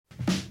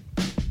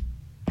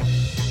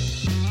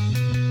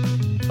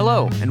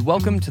Hello, and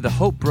welcome to the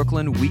Hope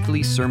Brooklyn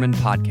Weekly Sermon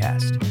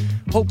Podcast.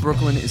 Hope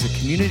Brooklyn is a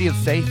community of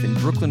faith in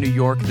Brooklyn, New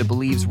York that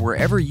believes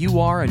wherever you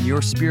are on your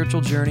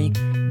spiritual journey,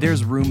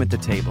 there's room at the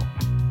table.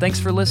 Thanks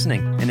for listening,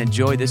 and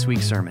enjoy this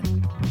week's sermon.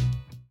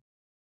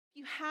 If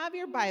you have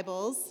your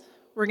Bibles,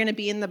 we're going to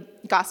be in the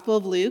Gospel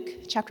of Luke,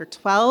 chapter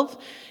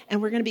 12,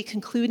 and we're going to be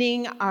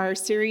concluding our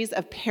series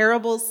of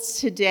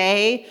parables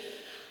today.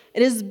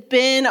 It has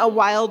been a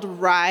wild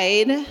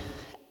ride.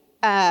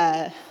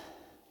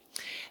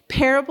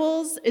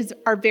 Parables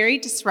are very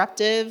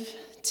disruptive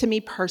to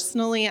me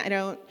personally. I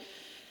don't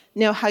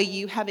know how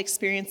you have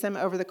experienced them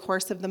over the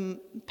course of the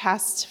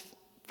past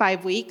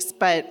 5 weeks,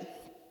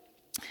 but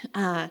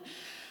I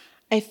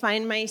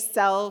find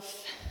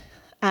myself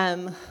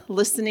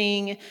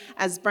listening,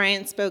 as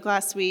Brian spoke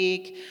last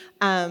week,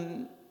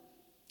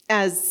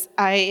 as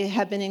I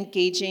have been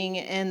engaging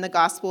in the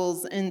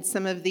Gospels in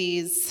some of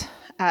these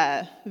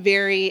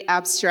very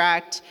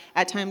abstract,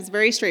 at times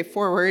very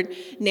straightforward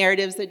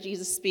narratives that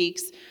Jesus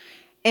speaks.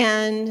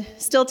 And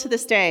still to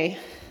this day,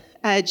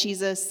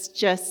 Jesus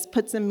just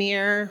puts a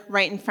mirror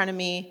right in front of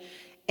me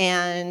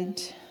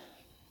and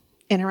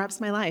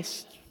interrupts my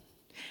life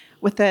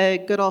with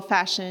a good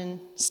old-fashioned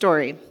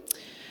story.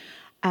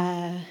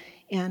 And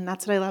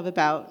that's what I love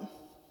about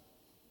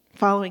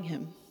following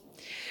him.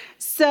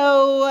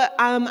 So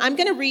I'm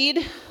going to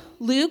read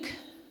Luke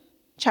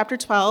chapter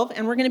 12,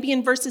 and we're going to be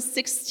in verses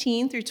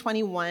 16 through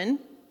 21.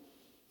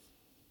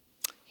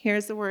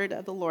 Here's the word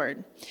of the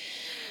Lord.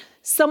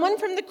 Someone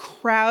from the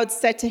crowd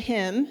said to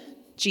him,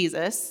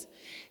 Jesus,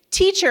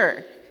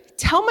 "Teacher,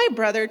 tell my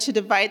brother to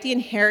divide the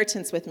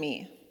inheritance with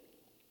me."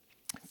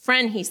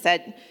 "Friend," he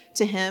said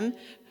to him,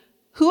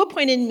 "who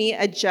appointed me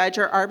a judge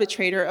or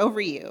arbitrator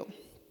over you?"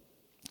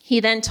 He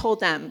then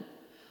told them,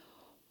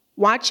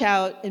 "Watch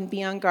out and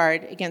be on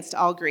guard against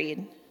all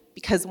greed,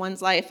 because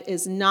one's life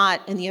is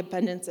not in the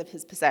abundance of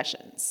his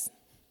possessions."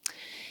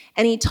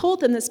 And he told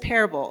them this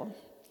parable.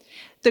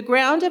 The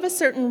ground of a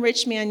certain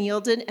rich man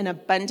yielded an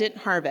abundant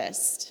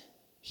harvest.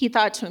 He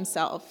thought to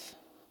himself,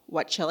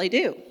 "What shall I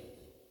do?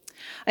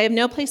 I have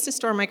no place to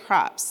store my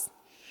crops."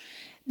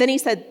 Then he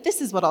said,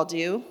 "This is what I'll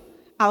do.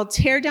 I'll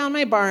tear down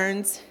my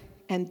barns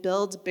and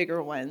build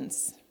bigger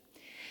ones.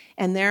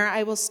 And there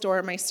I will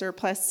store my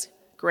surplus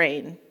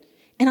grain.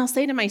 And I'll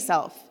say to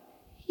myself,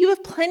 you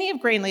have plenty of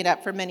grain laid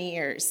up for many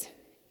years.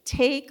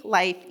 Take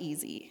life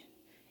easy.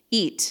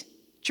 Eat,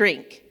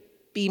 drink,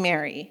 be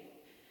merry."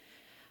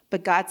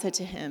 But God said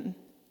to him,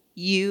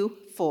 "You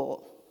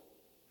fool!"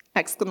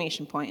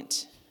 Exclamation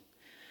point.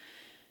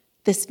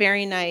 "This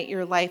very night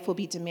your life will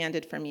be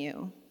demanded from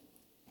you.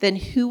 Then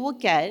who will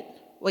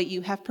get what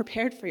you have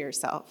prepared for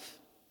yourself?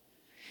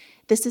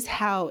 This is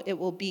how it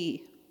will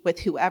be with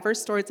whoever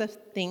stores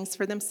up things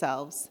for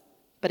themselves,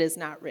 but is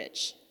not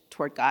rich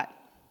toward God."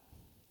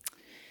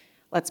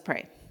 Let's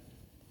pray.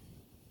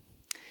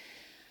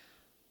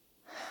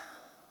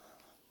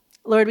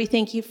 Lord, we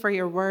thank you for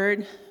your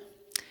word.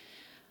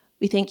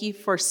 We thank you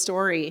for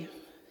story.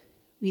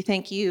 We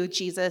thank you,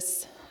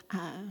 Jesus,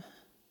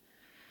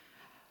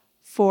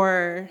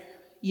 for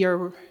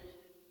your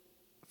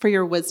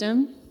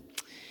wisdom.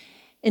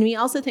 And we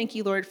also thank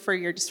you, Lord, for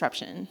your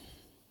disruption.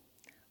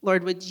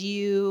 Lord, would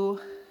you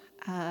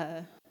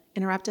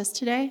interrupt us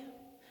today?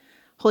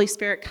 Holy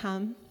Spirit,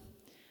 come,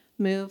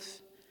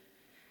 move,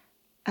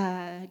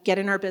 get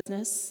in our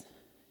business.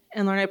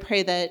 And Lord, I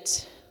pray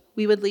that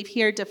we would leave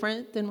here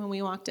different than when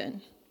we walked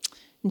in.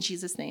 In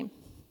Jesus' name,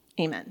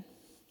 amen.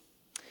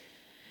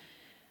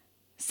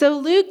 So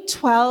Luke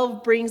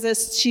 12 brings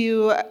us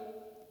to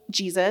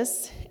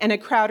Jesus and a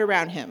crowd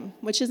around him,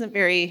 which isn't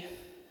very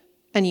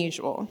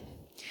unusual.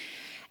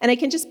 And I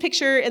can just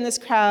picture in this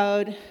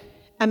crowd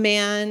a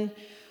man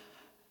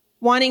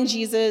wanting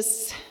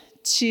Jesus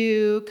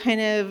to kind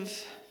of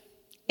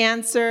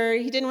answer.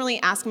 He didn't really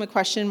ask him a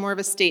question, more of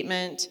a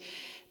statement,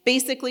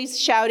 basically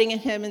shouting at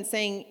him and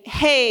saying,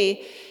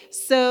 "Hey,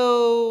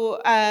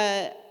 so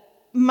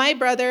my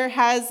brother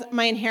has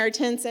my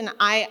inheritance and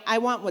I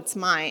want what's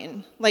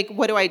mine. Like,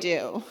 what do I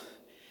do?"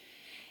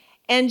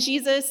 And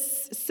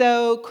Jesus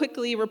so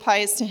quickly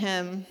replies to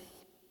him,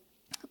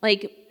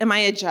 like, "Am I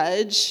a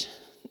judge?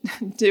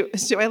 Do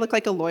I look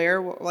like a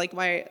lawyer? Like,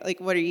 why? Like,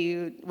 what are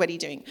you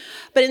doing?"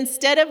 But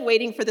instead of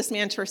waiting for this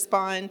man to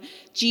respond,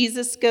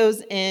 Jesus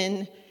goes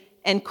in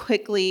and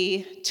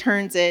quickly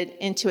turns it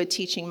into a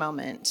teaching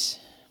moment.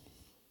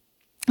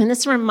 And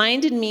this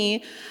reminded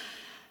me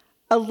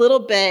a little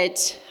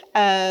bit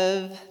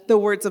of the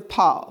words of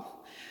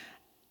Paul.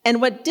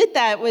 And what did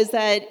that was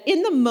that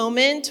in the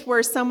moment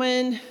where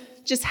someone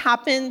just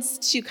happens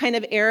to kind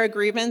of air a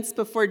grievance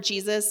before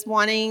Jesus,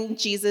 wanting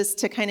Jesus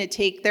to kind of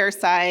take their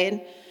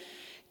side,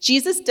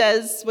 Jesus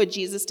does what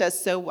Jesus does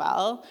so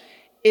well,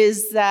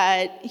 is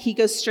that he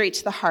goes straight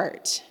to the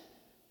heart.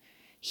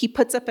 He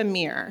puts up a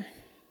mirror.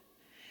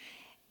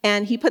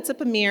 And he puts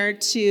up a mirror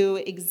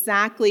to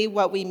exactly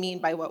what we mean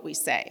by what we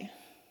say.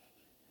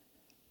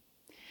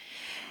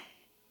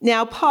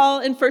 Now,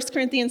 Paul in 1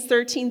 Corinthians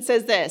 13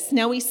 says this,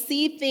 "Now we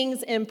see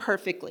things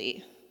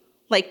imperfectly,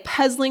 like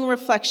puzzling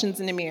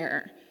reflections in a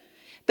mirror.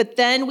 But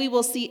then we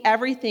will see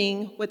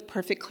everything with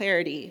perfect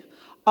clarity.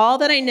 All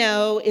that I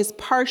know is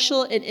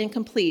partial and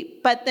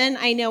incomplete, but then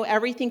I know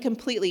everything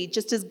completely,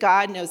 just as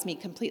God knows me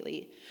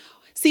completely.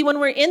 See,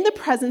 when we're in the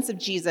presence of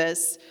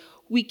Jesus,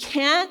 we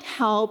can't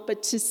help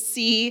but to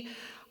see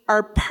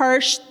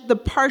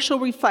the partial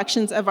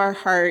reflections of our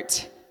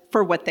heart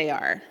for what they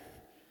are,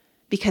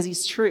 because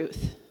he's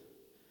truth.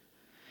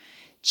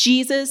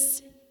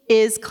 Jesus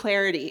is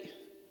clarity.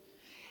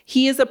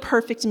 He is a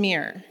perfect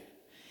mirror.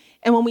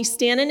 And when we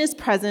stand in his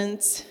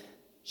presence,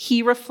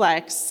 he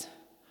reflects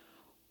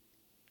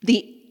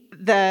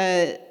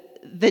the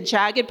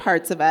jagged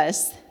parts of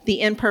us, the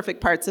imperfect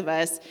parts of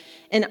us,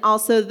 and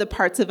also the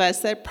parts of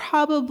us that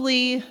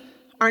probably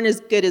aren't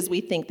as good as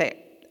we think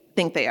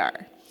they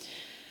are.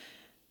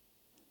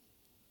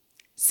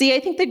 See, I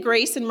think the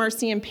grace and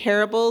mercy in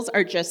parables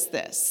are just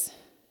this.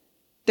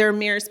 They're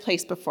mirrors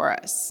placed before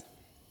us.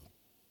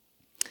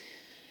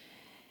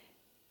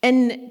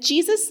 And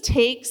Jesus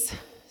takes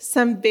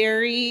some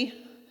very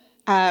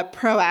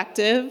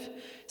proactive,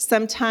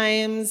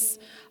 sometimes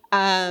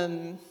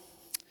odd,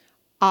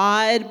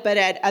 but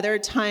at other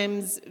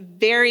times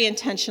very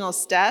intentional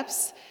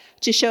steps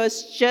to show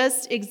us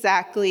just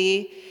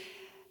exactly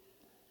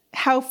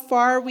how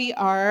far we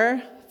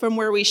are from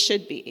where we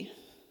should be.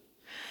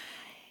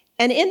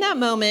 And in that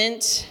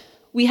moment,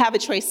 we have a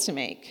choice to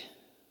make.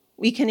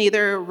 We can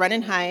either run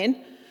and hide,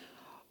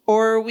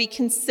 or we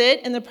can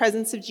sit in the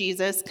presence of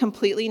Jesus,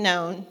 completely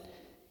known,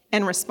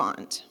 and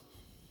respond.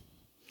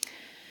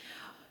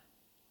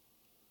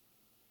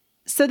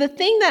 So the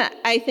thing that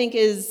I think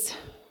is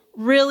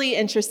really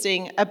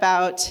interesting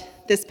about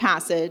this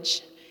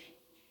passage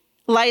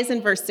lies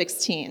in verse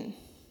 16.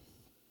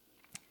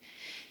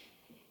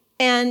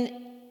 And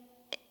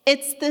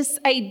it's this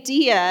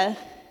idea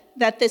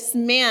that this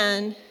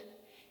man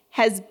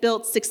has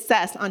built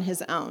success on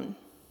his own.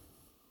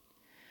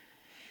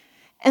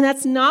 And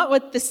that's not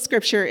what this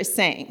scripture is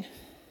saying.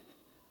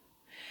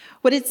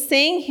 What it's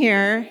saying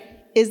here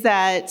is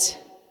that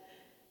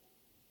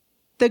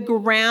the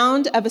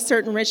ground of a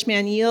certain rich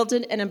man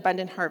yielded an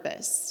abundant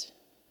harvest.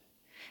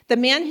 The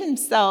man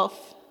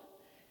himself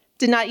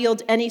did not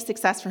yield any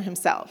success for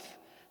himself.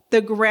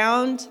 The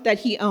ground that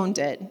he owned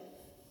did.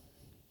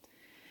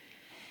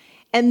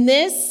 And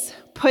this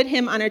put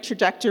him on a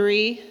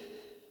trajectory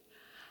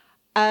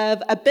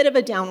of a bit of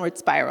a downward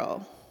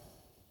spiral.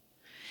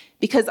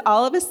 Because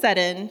all of a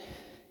sudden,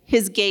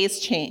 his gaze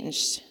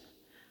changed.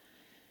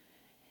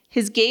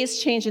 His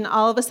gaze changed, and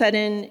all of a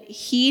sudden,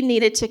 he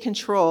needed to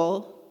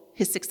control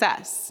his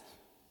success.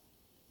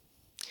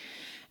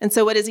 And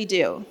so what does he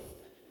do?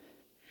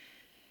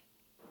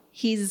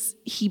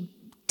 He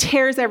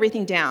tears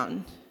everything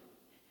down,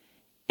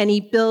 and he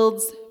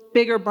builds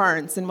bigger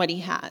barns than what he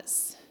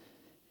has.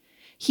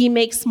 He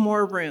makes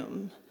more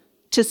room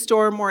to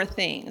store more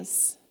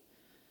things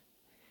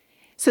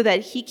so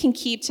that he can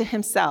keep to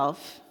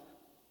himself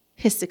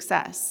his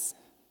success,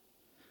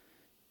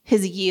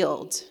 his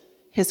yield,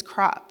 his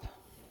crop.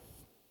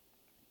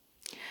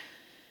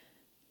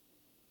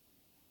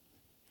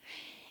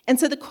 And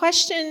so the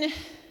question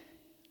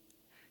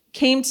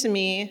came to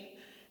me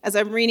as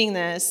I'm reading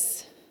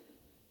this: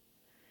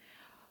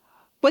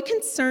 what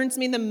concerns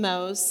me the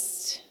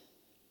most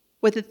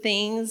with the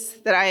things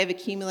that I have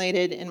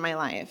accumulated in my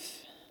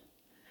life?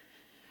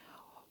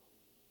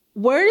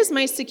 Where does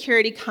my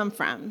security come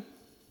from?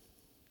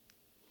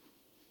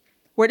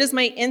 Where does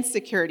my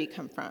insecurity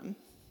come from?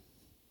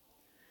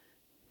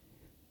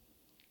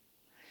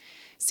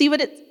 See,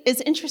 what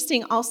is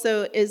interesting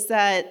also is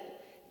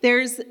that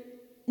there's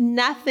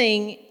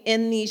nothing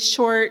in these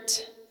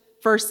short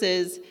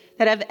verses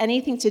that have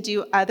anything to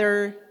do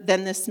other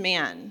than this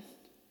man.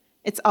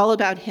 It's all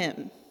about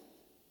him.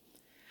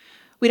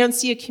 We don't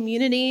see a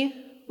community.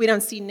 We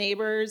don't see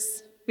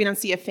neighbors. We don't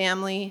see a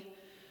family.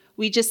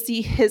 We just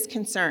see his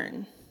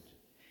concern.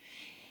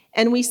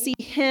 And we see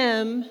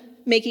him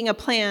making a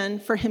plan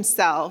for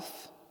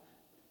himself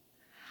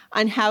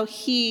on how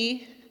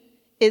he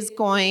is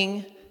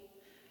going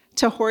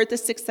to hoard the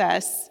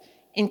success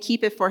and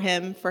keep it for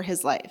him for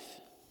his life.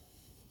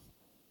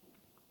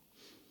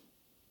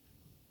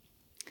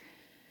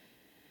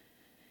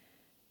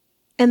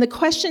 And the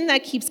question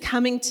that keeps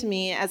coming to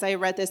me as I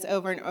read this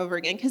over and over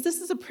again, because this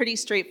is a pretty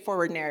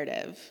straightforward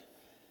narrative.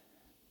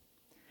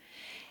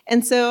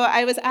 And so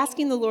I was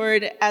asking the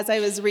Lord as I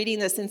was reading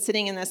this and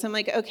sitting in this, I'm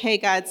like, okay,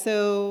 God,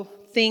 so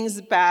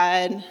things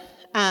bad,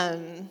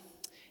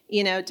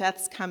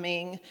 death's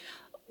coming.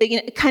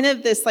 Kind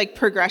of this like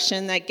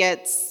progression that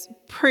gets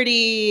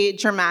pretty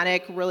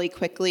dramatic really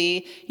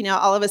quickly.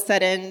 All of a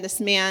sudden, this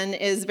man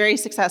is very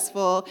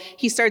successful.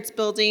 He starts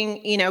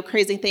building,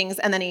 crazy things,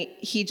 and then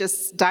he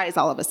just dies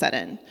all of a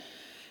sudden.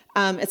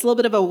 It's a little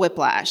bit of a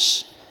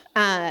whiplash.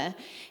 And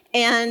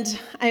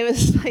I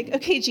was like,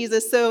 okay,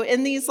 Jesus, so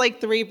in these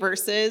 3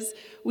 verses,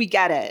 we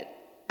get it.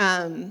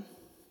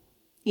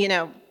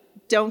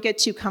 Don't get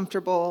too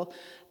comfortable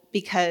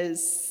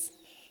because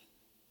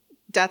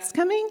death's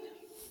coming.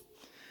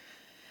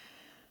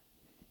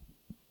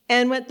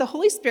 And what the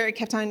Holy Spirit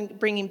kept on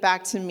bringing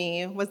back to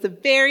me was the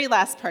very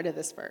last part of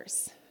this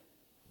verse.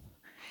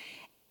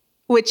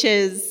 which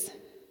is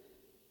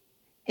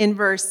in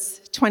verse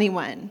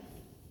 21.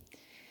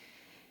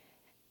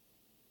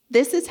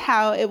 This is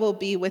how it will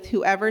be with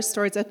whoever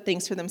stores up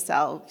things for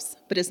themselves,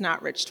 but is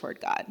not rich toward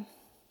God.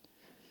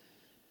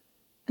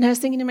 And I was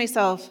thinking to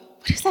myself,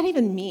 what does that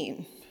even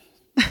mean?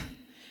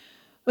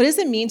 What does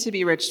it mean to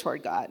be rich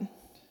toward God?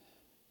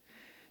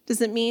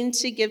 Does it mean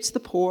to give to the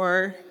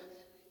poor?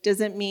 Does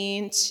it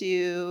mean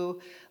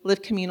to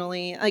live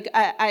communally?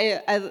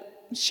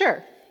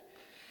 Sure.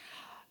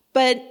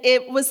 But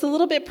it was a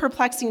little bit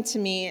perplexing to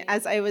me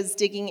as I was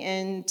digging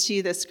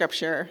into the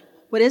scripture.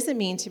 What does it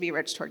mean to be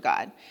rich toward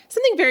God?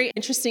 Something very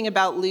interesting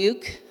about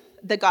Luke,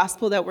 the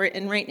gospel that we're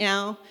in right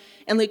now,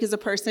 and Luke is a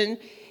person,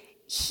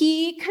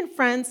 he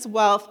confronts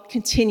wealth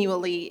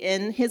continually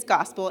in his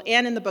gospel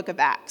and in the book of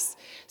Acts.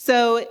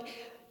 So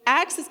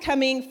Acts is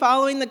coming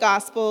following the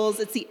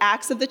Gospels. It's the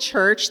Acts of the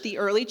church, the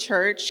early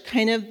church,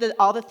 kind of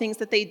all the things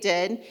that they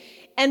did.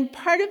 And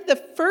part of the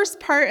first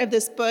part of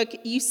this book,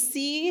 you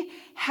see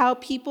how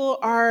people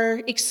are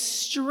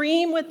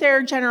extreme with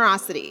their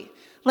generosity.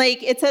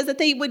 Like it says that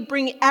they would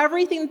bring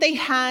everything that they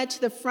had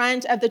to the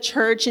front of the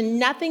church, and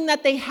nothing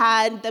that they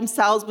had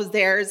themselves was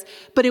theirs,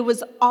 but it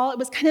was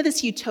kind of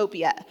this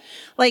utopia.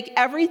 Like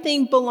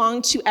everything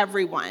belonged to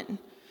everyone.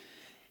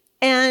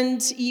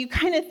 And you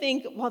kind of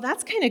think, well,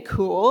 that's kind of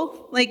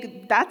cool.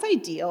 Like, that's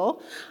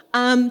ideal.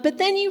 But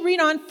then you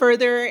read on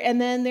further, and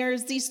then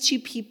there's these two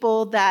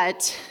people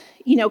that,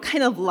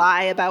 kind of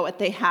lie about what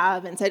they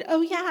have and said,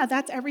 oh, yeah,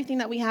 that's everything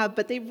that we have.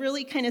 But they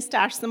really kind of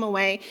stash them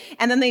away,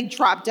 and then they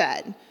drop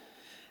dead.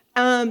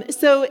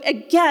 So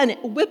again,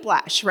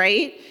 whiplash,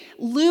 right?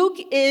 Luke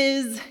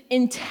is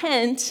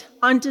intent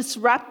on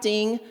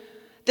disrupting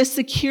the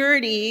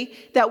security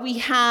that we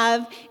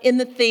have in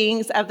the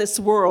things of this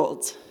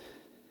world.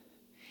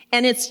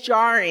 And it's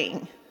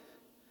jarring.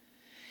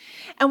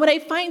 And what I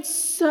find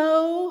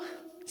so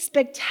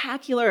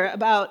spectacular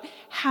about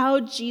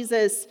how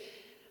Jesus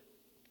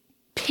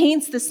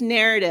paints this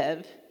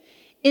narrative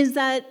is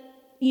that,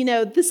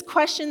 this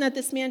question that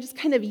this man just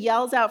kind of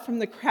yells out from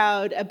the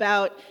crowd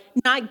about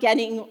not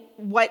getting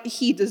what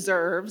he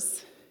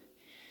deserves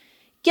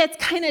gets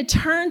kind of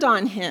turned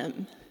on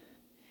him.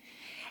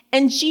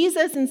 And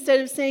Jesus,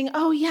 instead of saying,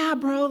 oh yeah,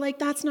 bro, like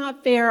that's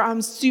not fair,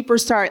 I'm super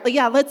sorry. Like,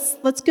 yeah, let's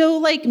go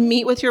like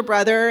meet with your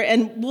brother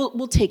and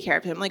we'll take care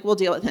of him. Like we'll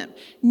deal with him.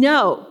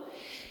 No.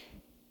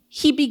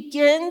 He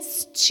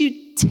begins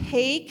to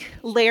take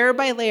layer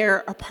by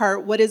layer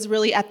apart what is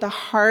really at the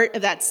heart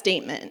of that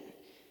statement.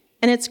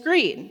 And it's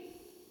greed.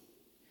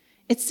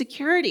 It's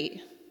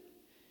security.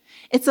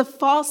 It's a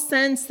false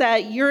sense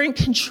that you're in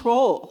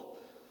control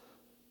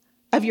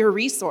of your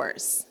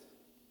resource.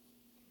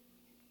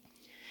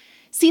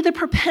 See, the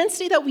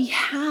propensity that we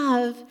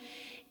have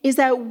is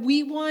that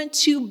we want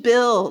to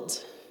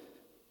build.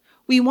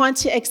 We want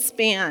to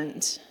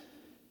expand.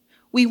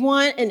 We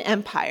want an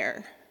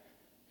empire.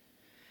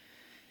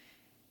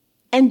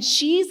 And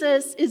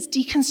Jesus is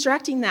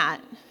deconstructing that.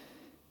 And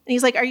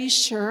he's like, are you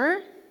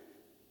sure?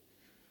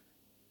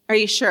 Are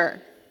you sure?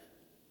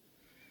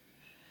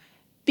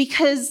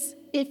 Because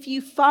if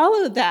you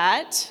follow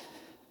that,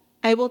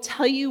 I will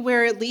tell you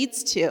where it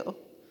leads to.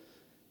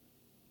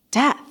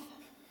 Death.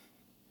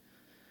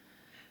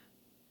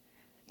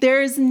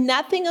 There is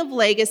nothing of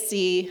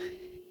legacy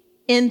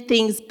in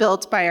things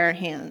built by our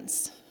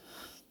hands.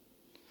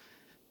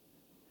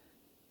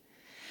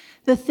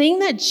 The thing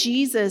that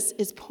Jesus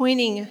is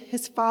pointing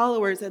his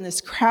followers and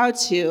this crowd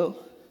to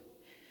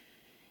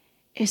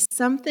is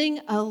something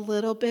a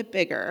little bit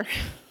bigger,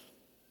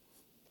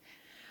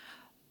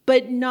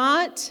 but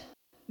not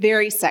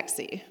very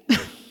sexy.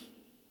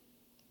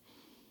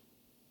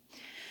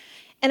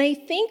 And I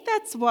think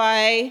that's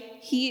why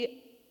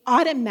he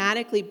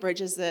automatically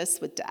bridges this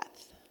with death.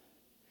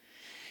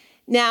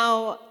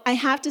 Now, I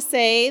have to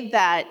say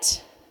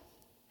that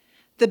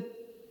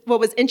what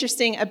was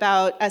interesting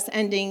about us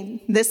ending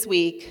this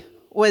week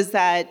was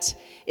that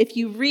if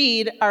you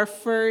read our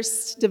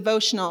first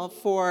devotional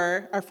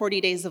for our 40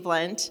 days of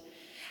Lent,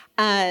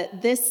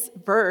 this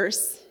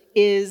verse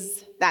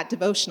is that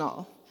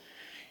devotional.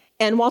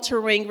 And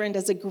Walter Wangerin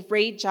does a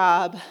great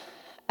job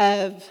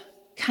of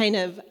kind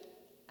of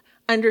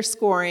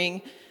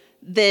underscoring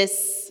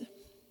this,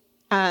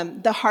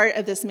 the heart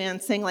of this man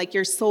saying, like,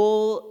 your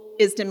soul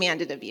is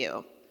demanded of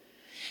you.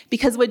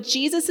 Because what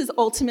Jesus is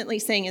ultimately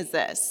saying is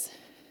this: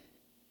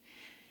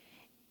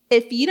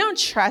 if you don't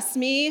trust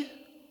me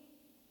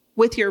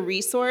with your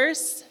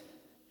resource,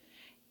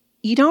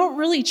 you don't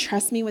really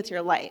trust me with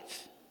your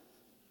life.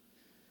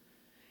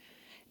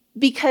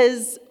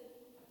 Because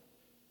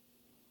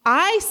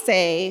I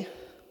say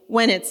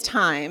when it's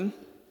time,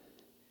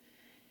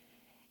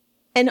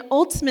 and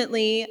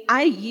ultimately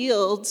I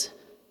yield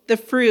the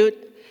fruit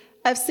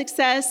of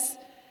success,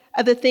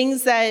 of the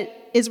things that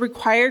is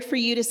required for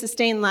you to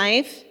sustain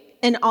life,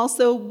 and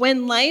also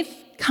when life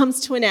comes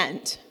to an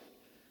end.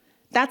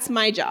 That's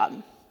my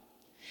job.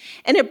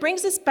 And it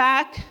brings us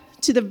back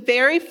to the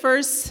very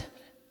first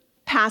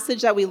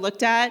passage that we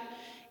looked at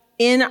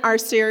in our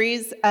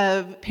series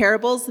of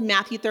parables,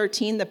 Matthew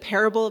 13, the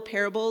parable of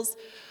parables,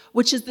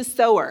 which is the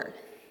sower.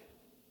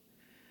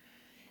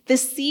 The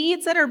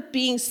seeds that are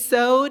being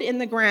sowed in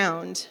the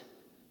ground,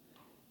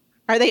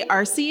 are they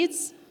our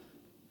seeds?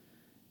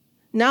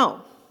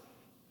 No.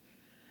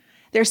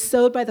 They're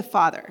sowed by the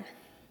Father.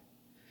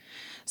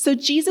 So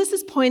Jesus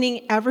is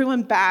pointing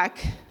everyone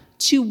back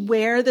to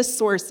where the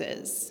source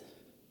is.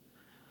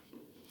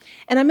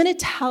 And I'm going to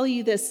tell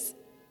you this,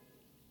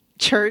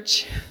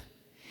 church.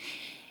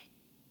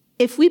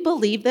 If we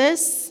believe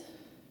this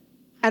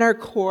at our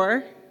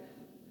core,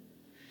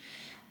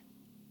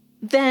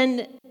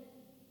 then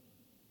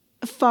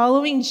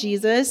following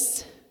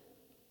Jesus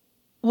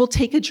will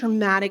take a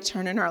dramatic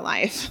turn in our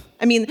life.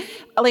 I mean,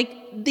 like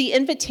the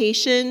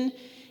invitation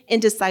in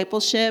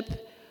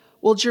discipleship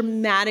will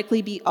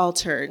dramatically be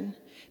altered.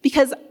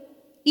 Because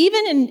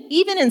even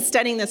in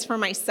studying this for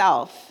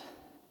myself,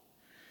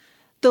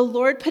 the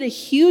Lord put a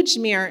huge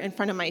mirror in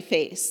front of my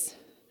face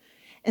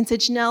and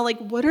said, Janelle, like,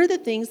 what are the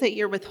things that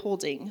you're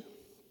withholding?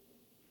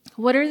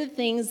 What are the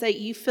things that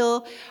you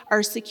feel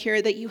are secure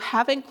that you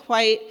haven't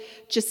quite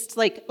just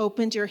like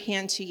opened your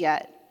hand to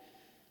yet?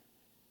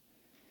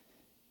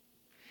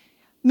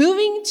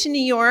 Moving to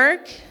New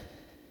York,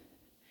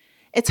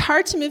 it's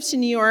hard to move to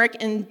New York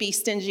and be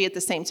stingy at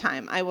the same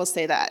time. I will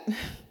say that.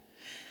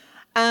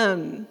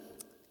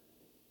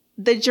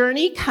 The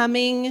journey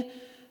coming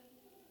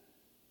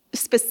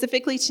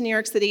specifically to New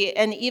York City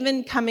and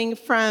even coming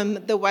from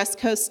the West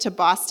Coast to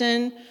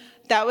Boston,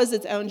 that was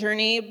its own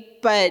journey.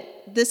 But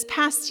this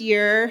past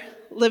year,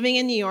 living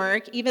in New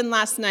York, even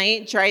last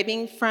night,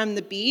 driving from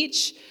the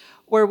beach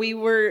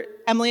where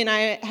Emily and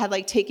I had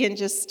like taken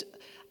just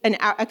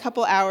a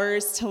couple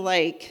hours to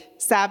like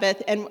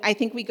Sabbath, and I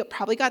think we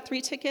probably got 3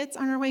 tickets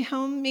on our way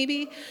home,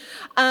 maybe.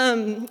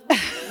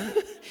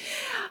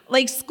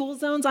 Like school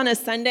zones on a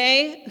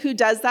Sunday, who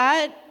does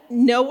that?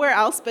 Nowhere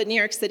else but New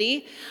York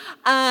City.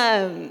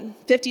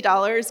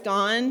 $50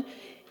 gone.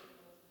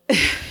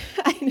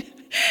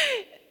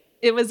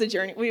 It was a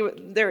journey.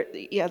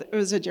 It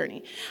was a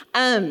journey.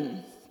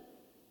 The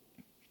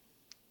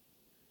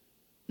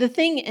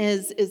thing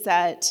is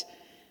that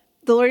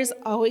the Lord is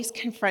always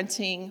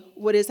confronting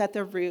what is at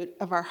the root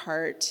of our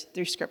heart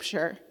through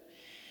Scripture.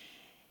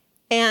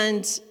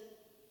 And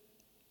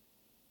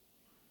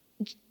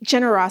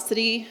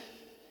generosity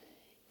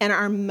and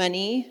our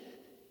money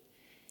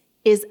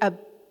is a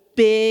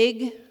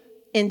big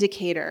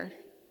indicator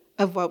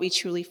of what we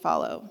truly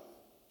follow.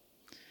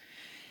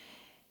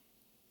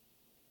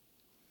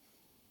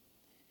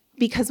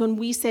 Because when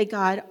we say,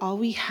 God, all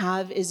we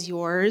have is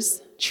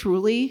yours,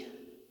 truly,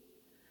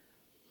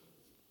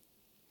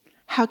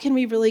 how can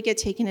we really get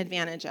taken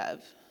advantage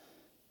of?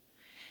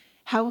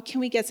 How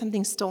can we get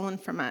something stolen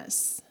from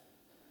us?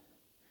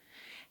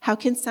 How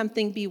can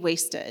something be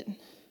wasted?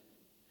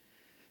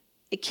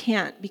 It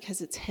can't, because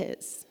it's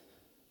his.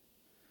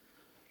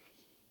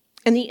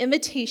 And the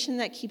invitation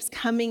that keeps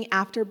coming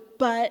after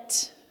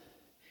but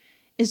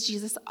is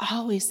Jesus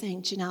always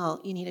saying,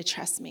 Janelle, you need to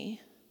trust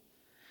me.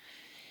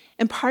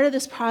 And part of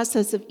this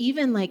process of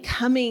even like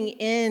coming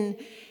in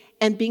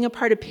and being a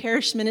part of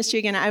parish ministry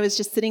again, I was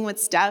just sitting with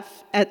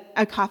Steph at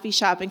a coffee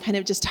shop and kind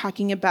of just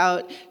talking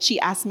about, she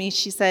asked me,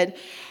 she said,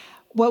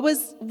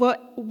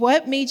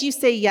 what made you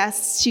say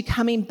yes to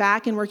coming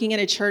back and working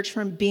at a church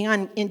from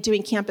being and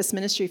doing campus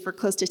ministry for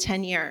close to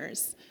 10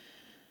 years?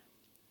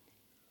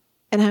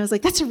 And I was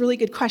like, that's a really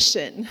good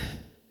question.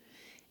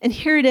 And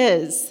here it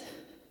is.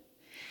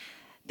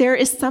 There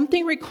is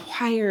something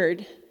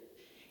required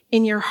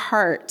in your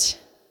heart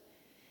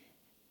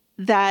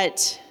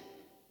that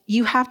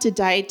you have to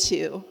die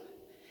to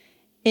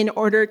in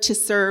order to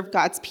serve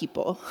God's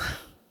people.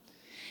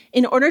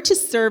 In order to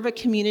serve a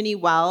community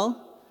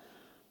well,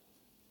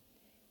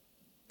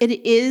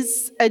 it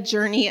is a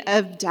journey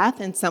of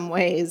death in some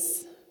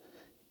ways,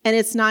 and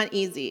it's not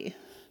easy.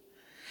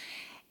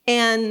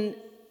 And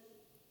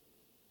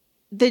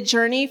the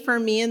journey for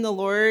me and the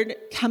Lord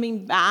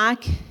coming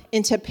back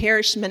into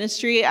parish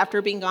ministry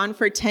after being gone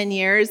for 10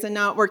 years and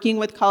not working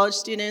with college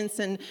students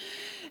and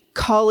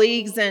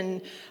colleagues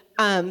and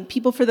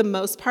people for the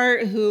most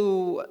part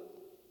who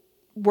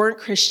weren't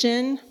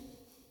Christian,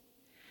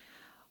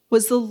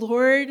 was the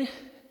Lord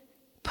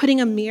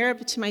putting a mirror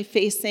up to my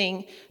face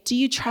saying, do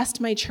you trust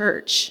my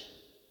church?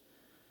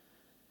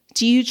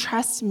 Do you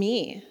trust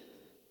me?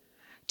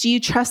 Do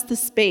you trust the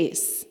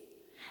space?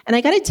 And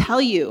I got to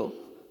tell you,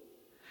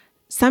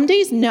 some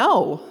days,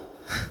 no.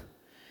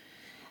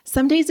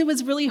 Some days it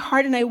was really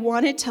hard, and I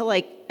want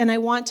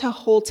to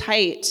hold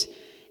tight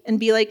and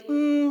be like,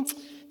 no,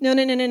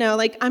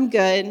 like, I'm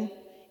good.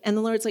 And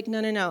the Lord's like,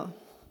 no.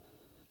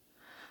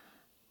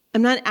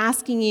 I'm not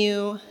asking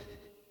you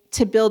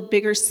to build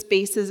bigger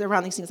spaces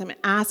around these things. I'm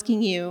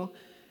asking you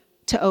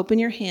to open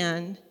your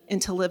hand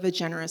and to live a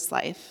generous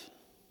life.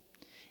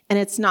 And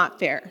it's not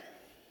fair.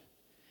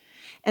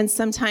 And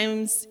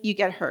sometimes you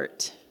get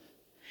hurt.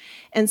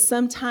 And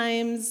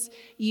sometimes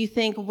you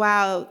think,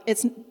 wow,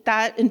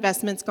 that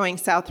investment's going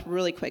south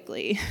really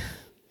quickly.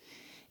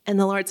 And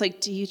the Lord's like,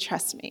 do you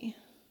trust me?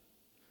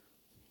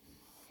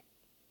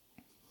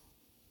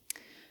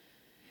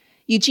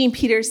 Eugene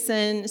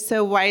Peterson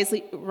so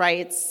wisely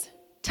writes,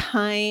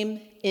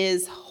 "Time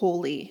is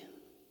holy."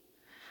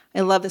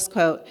 I love this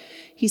quote.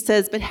 He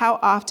says, "But how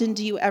often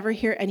do you ever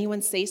hear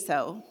anyone say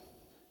so?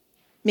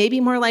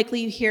 Maybe more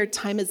likely you hear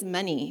time is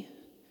money.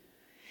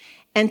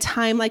 And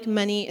time, like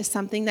money, is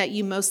something that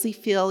you mostly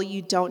feel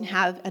you don't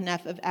have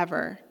enough of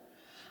ever.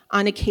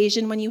 On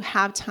occasion, when you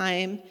have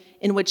time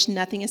in which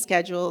nothing is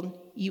scheduled,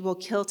 you will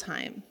kill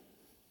time."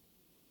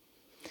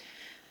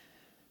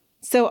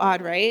 So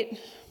odd, right?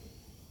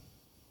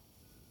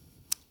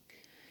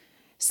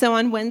 So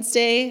on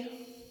Wednesday,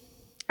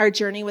 our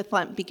journey with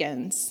Lent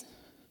begins.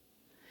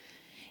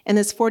 And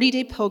this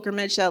 40-day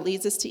pilgrimage that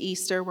leads us to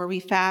Easter, where we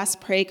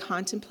fast, pray,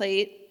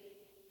 contemplate,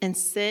 and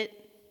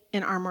sit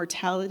in our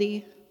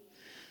mortality,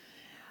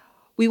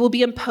 we will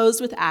be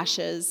imposed with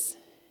ashes,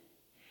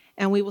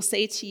 and we will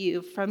say to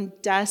you, "From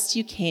dust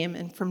you came,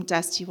 and from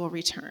dust you will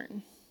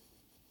return."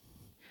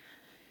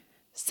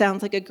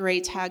 Sounds like a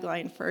great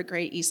tagline for a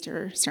great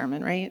Easter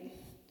sermon, right?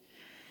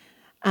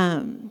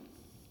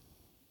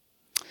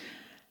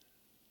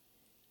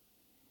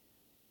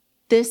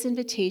 This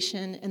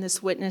invitation and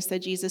this witness that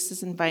Jesus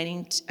is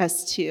inviting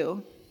us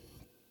to,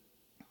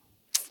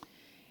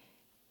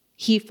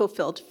 he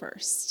fulfilled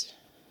first,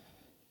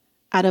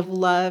 out of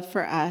love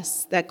for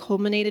us that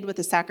culminated with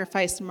a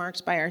sacrifice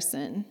marked by our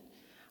sin,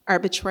 our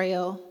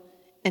betrayal,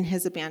 and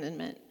his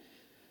abandonment.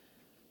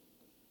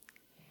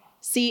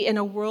 See, in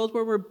a world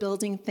where we're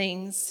building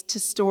things to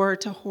store,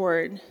 to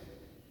hoard,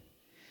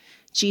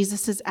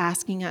 Jesus is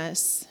asking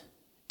us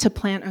to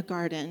plant a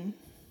garden.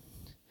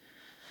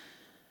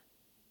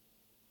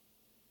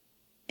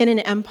 In an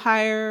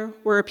empire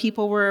where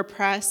people were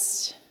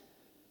oppressed,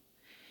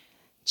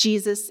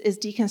 Jesus is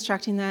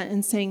deconstructing that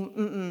and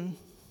saying,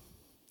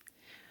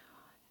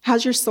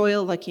 how's your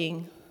soil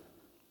looking?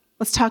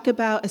 Let's talk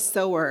about a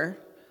sower.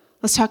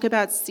 Let's talk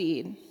about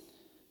seed.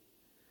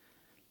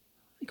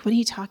 Like, what are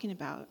you talking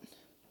about?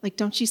 Like,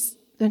 don't you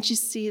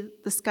see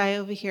the sky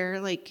over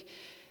here? Like,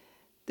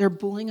 they're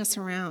bullying us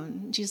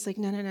around. And Jesus is like,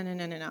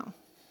 no.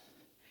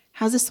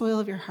 How's the soil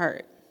of your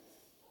heart?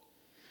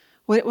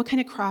 What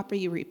kind of crop are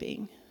you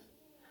reaping?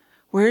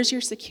 Where's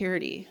your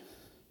security?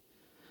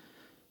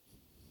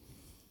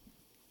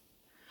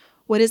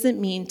 What does it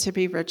mean to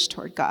be rich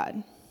toward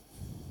God?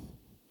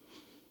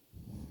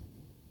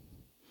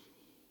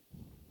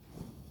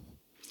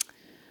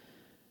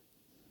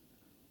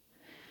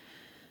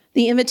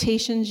 The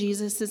invitation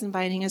Jesus is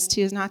inviting us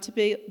to is not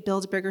to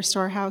build bigger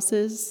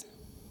storehouses,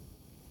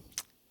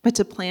 but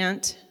to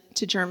plant,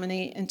 to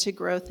germinate, and to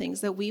grow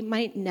things that we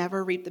might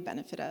never reap the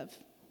benefit of.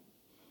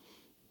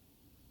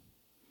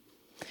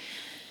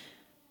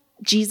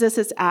 Jesus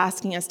is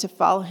asking us to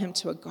follow him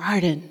to a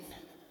garden.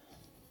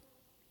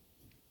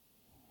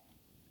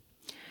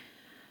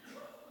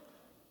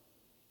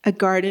 A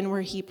garden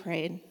where he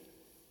prayed.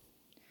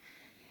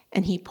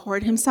 And he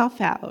poured himself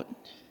out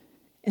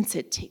and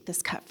said, "Take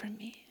this cup from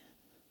me."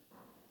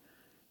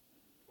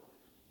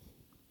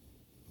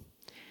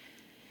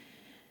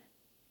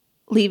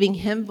 Leaving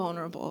him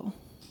vulnerable.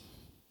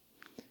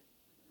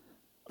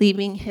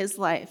 Leaving his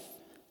life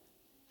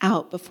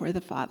out before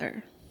the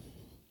Father.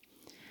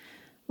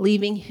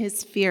 Leaving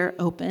his fear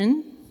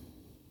open.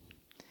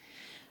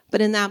 But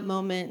in that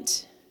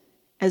moment,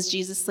 as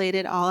Jesus laid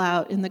it all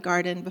out in the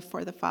garden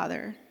before the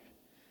Father,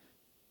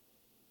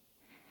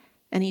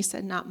 and he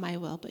said, "Not my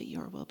will, but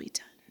your will be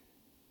done."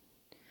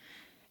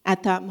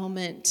 At that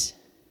moment,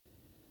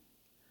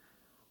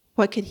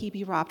 what could he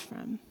be robbed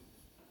from?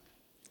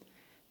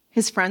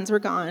 His friends were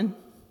gone.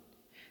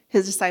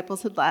 His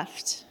disciples had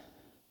left.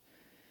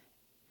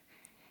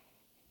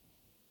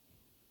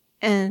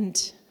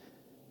 And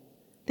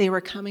they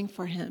were coming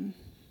for him.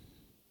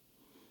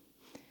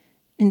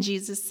 And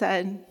Jesus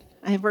said,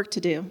 "I have work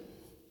to do."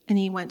 And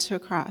he went to a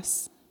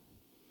cross.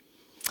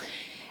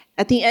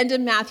 At the end of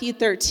Matthew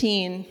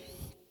 13,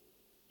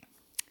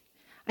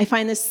 I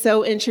find this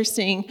so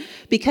interesting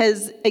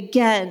because,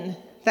 again,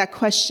 that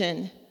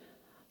question,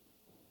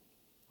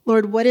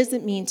 Lord, what does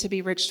it mean to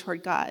be rich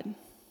toward God?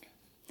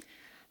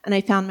 And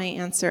I found my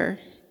answer.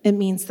 It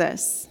means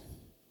this.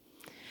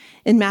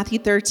 In Matthew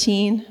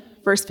 13,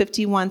 verse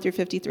 51 through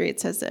 53, it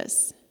says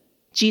this.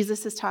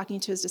 Jesus is talking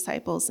to his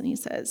disciples, and he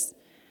says,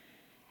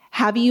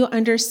 "Have you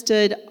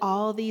understood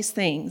all these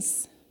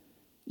things?"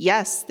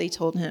 "Yes," they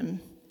told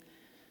him.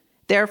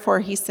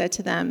 "Therefore," he said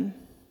to them,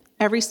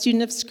 "every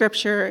student of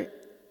Scripture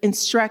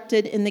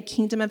instructed in the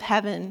kingdom of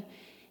heaven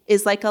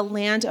is like a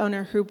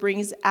landowner who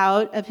brings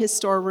out of his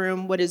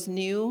storeroom what is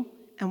new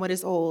and what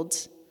is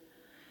old."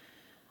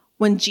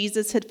 When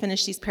Jesus had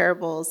finished these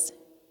parables,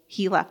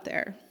 he left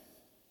there.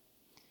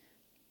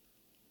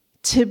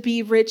 To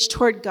be rich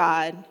toward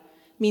God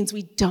means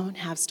we don't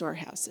have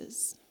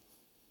storehouses.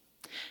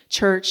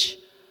 Church,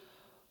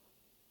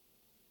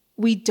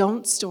 we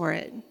don't store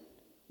it.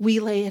 We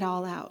lay it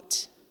all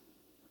out,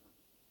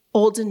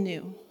 old and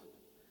new.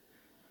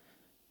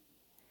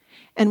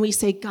 And we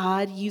say,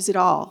 "God, use it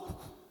all."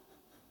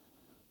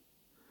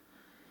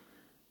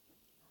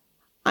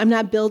 I'm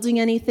not building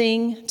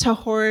anything to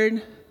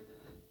hoard.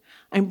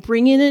 I'm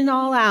bringing it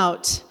all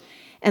out,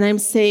 And I'm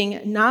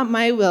saying, not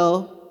my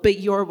will, but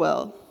your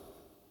will.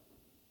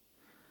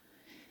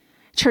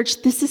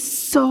 Church, this is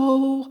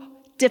so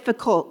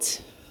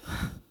difficult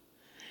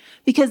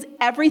because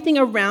everything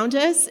around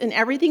us and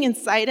everything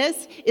inside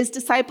us is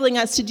discipling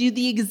us to do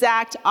the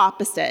exact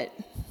opposite.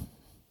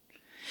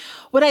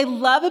 What I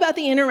love about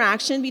the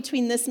interaction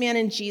between this man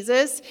and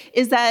Jesus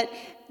is that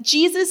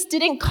Jesus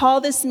didn't call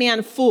this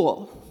man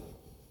fool.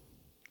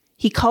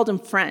 He called him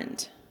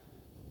friend.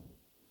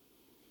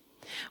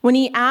 When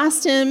he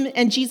asked him,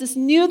 and Jesus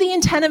knew the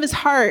intent of his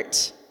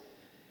heart,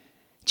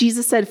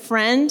 Jesus said,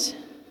 "Friend,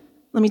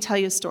 let me tell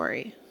you a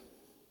story."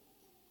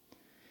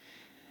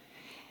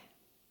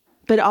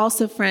 But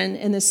also, friend,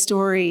 in this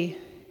story,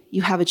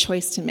 you have a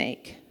choice to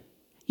make.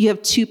 You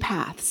have two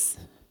paths.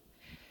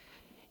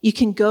 You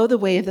can go the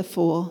way of the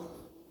fool,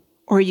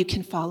 or you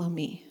can follow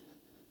me.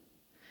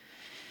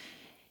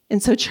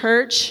 And so,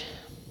 church,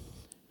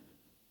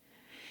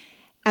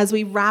 as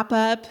we wrap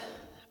up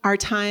our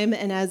time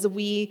and as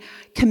we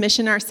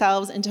commission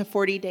ourselves into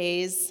 40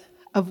 days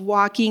of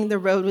walking the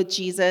road with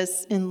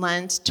Jesus in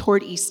Lent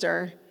toward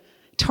Easter,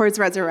 towards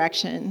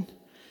resurrection,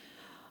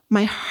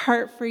 my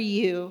heart for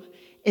you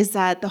is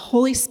that the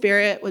Holy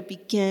Spirit would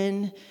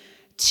begin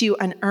to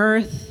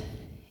unearth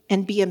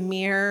and be a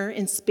mirror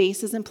in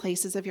spaces and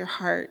places of your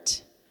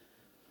heart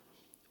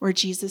where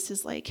Jesus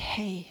is like,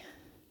 "Hey,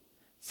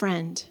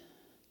 friend,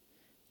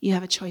 you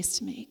have a choice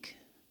to make.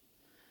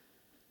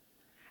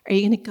 Are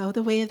you going to go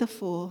the way of the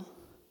fool,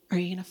 or are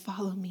you going to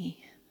follow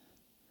me?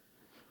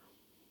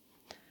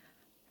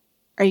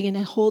 Are you going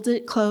to hold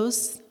it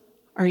close,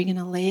 or are you going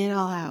to lay it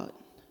all out?"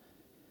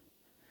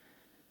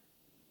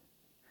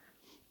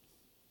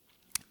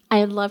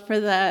 I'd love for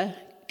the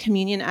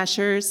communion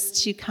ushers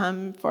to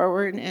come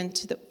forward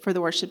and for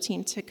the worship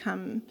team to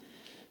come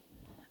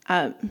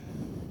up.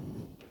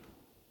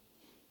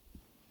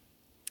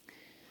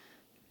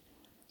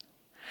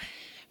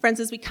 Friends,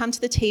 as we come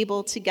to the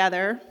table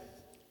together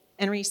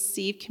and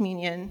receive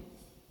communion,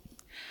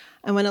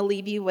 I want to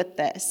leave you with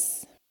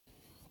this.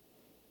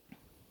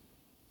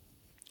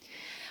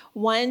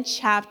 One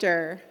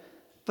chapter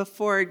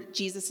before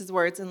Jesus'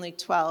 words in Luke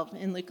 12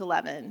 and Luke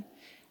 11,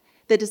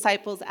 the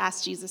disciples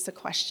asked Jesus a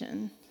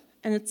question,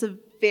 and it's a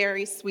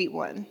very sweet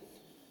one.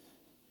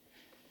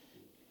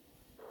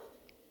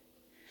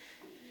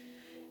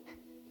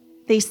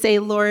 They say,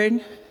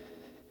 "Lord,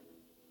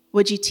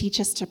 would you teach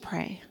us to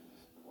pray?"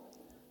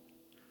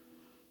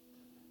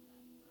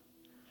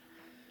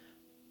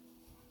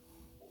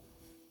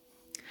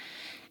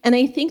 And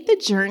I think the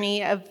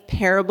journey of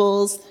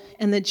parables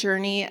and the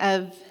journey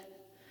of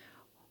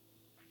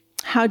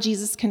how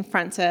Jesus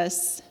confronts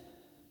us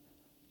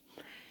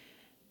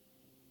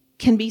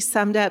can be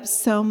summed up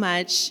so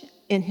much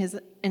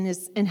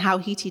in how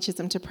he teaches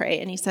them to pray.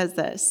 And he says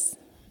this.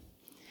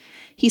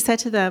 He said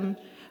to them,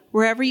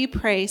 "Wherever you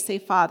pray, say,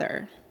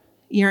 'Father,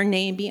 your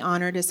name be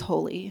honored as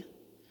holy.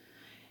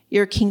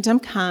 Your kingdom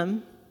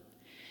come.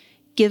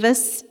 Give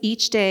us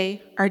each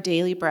day our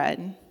daily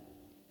bread,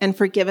 and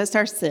forgive us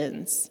our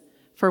sins,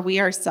 for we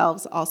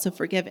ourselves also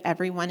forgive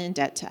everyone in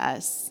debt to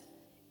us.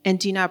 And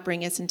do not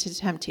bring us into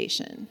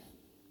temptation.'"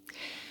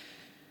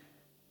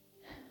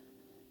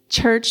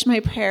 Church, my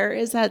prayer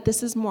is that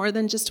this is more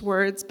than just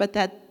words, but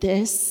that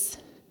this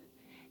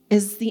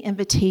is the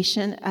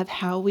invitation of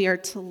how we are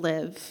to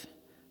live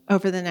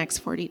over the next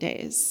 40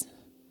 days.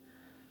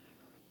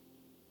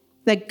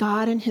 That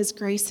God in his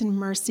grace and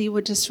mercy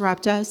would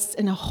disrupt us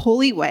in a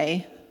holy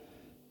way.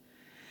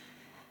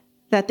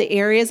 That the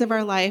areas of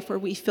our life where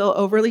we feel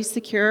overly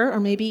secure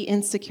or maybe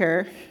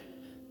insecure,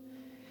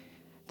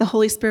 the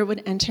Holy Spirit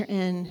would enter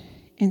in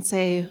and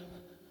say,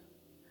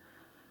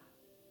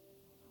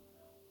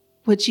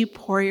 "Would you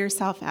pour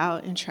yourself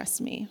out and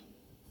trust me?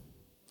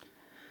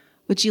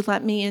 Would you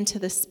let me into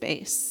this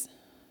space?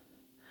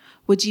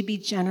 Would you be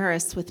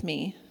generous with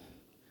me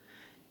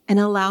and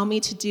allow me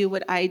to do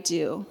what I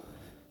do,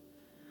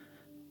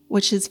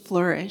 which is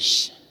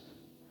flourish,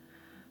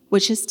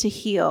 which is to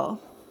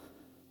heal,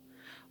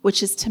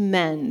 which is to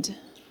mend?"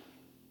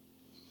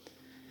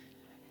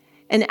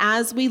 And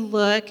as we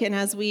look and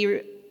as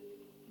we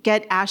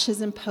get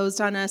ashes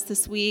imposed on us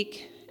this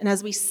week, and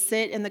as we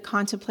sit in the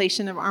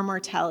contemplation of our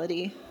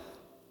mortality,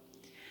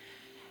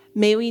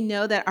 may we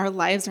know that our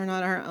lives are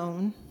not our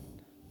own,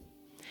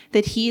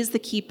 that he is the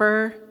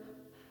keeper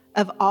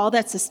of all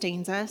that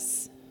sustains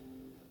us,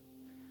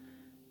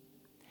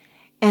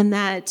 and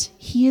that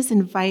he is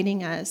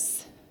inviting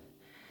us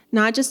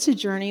not just to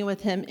journey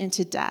with him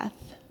into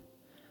death,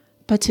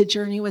 but to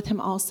journey with him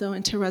also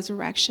into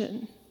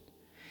resurrection.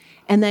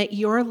 And that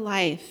your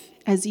life,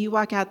 as you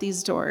walk out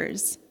these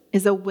doors,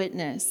 is a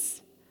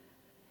witness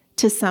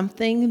to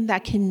something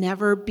that can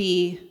never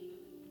be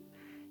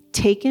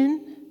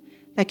taken,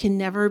 that can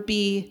never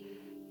be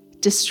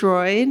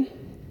destroyed,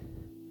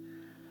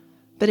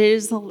 but it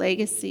is a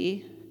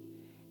legacy,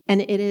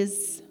 and it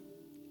is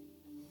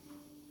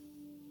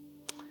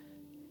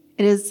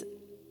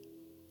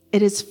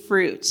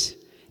fruit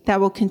that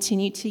will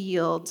continue to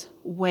yield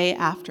way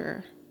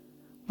after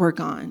we're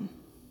gone.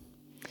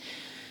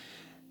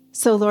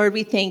 So, Lord,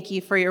 we thank you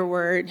for your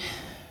word.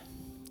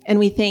 And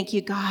we thank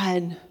you,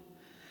 God,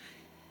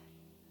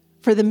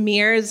 for the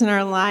mirrors in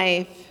our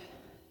life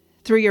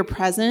through your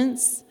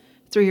presence,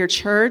 through your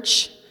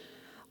church,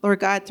 Lord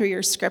God, through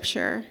your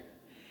scripture.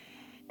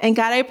 And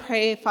God, I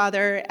pray,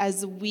 Father,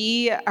 as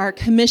we are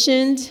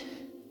commissioned,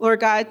 Lord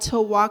God, to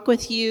walk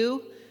with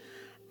you,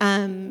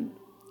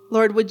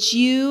 Lord, would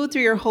you,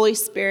 through your Holy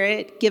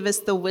Spirit, give us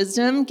the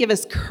wisdom, give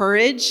us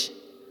courage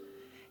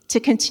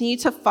to continue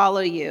to follow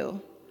you.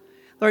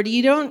 Lord,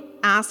 you don't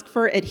ask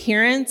for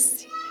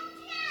adherence.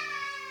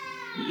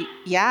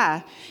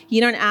 Yeah, you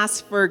don't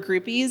ask for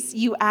groupies.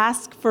 You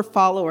ask for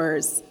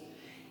followers.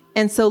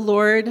 And so,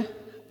 Lord,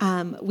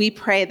 we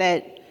pray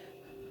that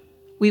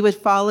we would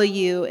follow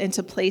you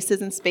into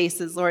places and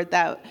spaces, Lord,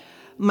 that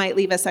might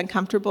leave us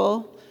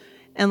uncomfortable.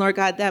 And Lord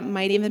God, that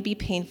might even be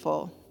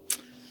painful.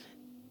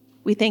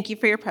 We thank you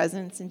for your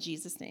presence in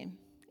Jesus' name.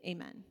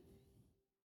 Amen.